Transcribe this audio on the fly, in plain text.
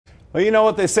Well, you know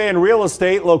what they say in real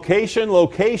estate, location,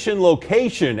 location,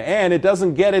 location. And it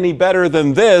doesn't get any better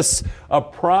than this, a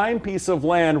prime piece of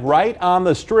land right on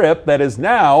the Strip that is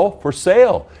now for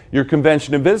sale. Your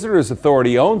Convention and Visitors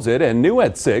Authority owns it, and new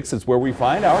at 6 is where we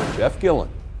find our Jeff Gillen.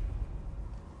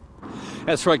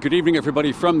 That's right. Good evening,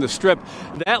 everybody from the Strip.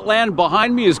 That land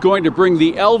behind me is going to bring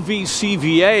the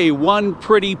LVCVA one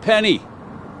pretty penny.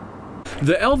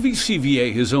 The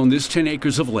LVCVA has owned this 10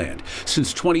 acres of land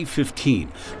since 2015,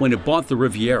 when it bought the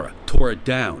Riviera, tore it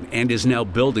down, and is now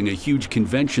building a huge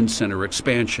convention center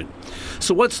expansion.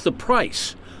 So what's the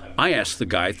price? I asked the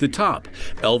guy at the top,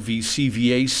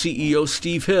 LVCVA CEO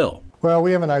Steve Hill. Well,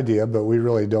 we have an idea, but we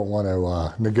really don't want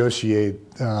to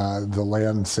negotiate the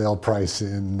land sale price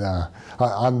on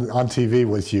TV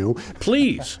with you.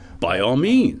 Please, by all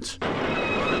means.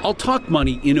 I'll talk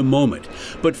money in a moment,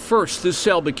 but first, this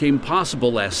sale became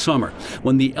possible last summer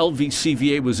when the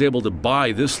LVCVA was able to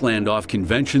buy this land off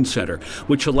Convention Center,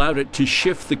 which allowed it to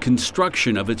shift the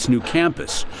construction of its new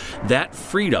campus. That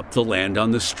freed up the land on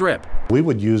the Strip. We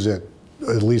would use it,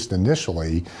 at least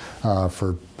initially,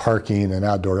 for parking and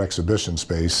outdoor exhibition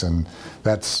space, and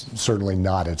that's certainly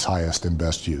not its highest and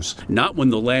best use. Not when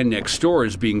the land next door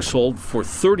is being sold for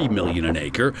 $30 million an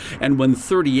acre, and when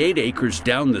 38 acres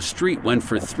down the street went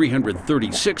for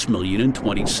 $336 million in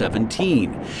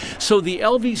 2017. So the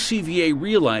LVCVA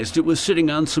realized it was sitting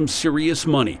on some serious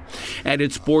money. At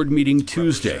its board meeting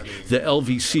Tuesday, the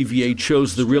LVCVA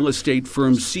chose the real estate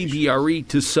firm CBRE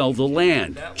to sell the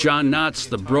land. John Knott's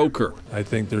the broker. I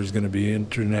think there's going to be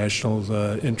international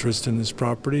interest in this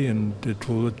property, and it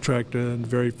will attract a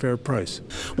very fair price.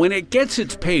 When it gets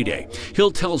its payday,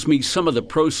 Hill tells me some of the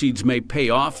proceeds may pay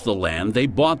off the land they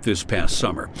bought this past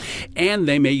summer, and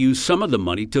they may use some of the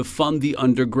money to fund the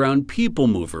underground people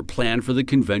mover planned for the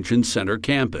Convention Center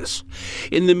campus.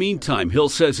 In the meantime, Hill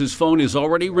says his phone is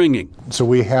already ringing. So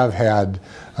we have had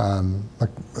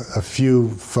a few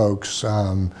folks,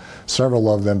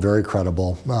 several of them very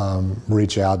credible,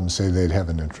 reach out and say they'd have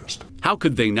an interest. How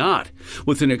could they not?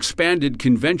 With an expanded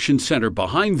convention center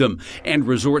behind them and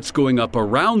resorts going up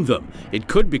around them, it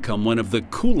could become one of the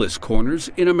coolest corners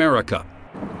in America.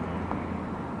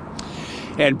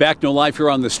 And back no life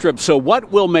here on the Strip. So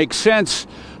what will make sense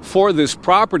for this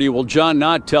property? Well, John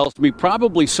Knott tells me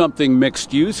probably something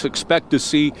mixed use. Expect to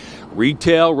see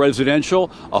retail,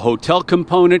 residential, a hotel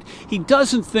component. He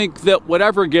doesn't think that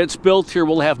whatever gets built here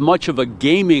will have much of a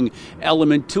gaming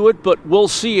element to it, but we'll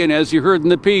see. And as you heard in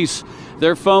the piece,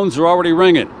 their phones are already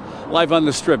ringing. Live on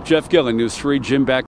the Strip, Jeff Gillen, News 3. Jim, back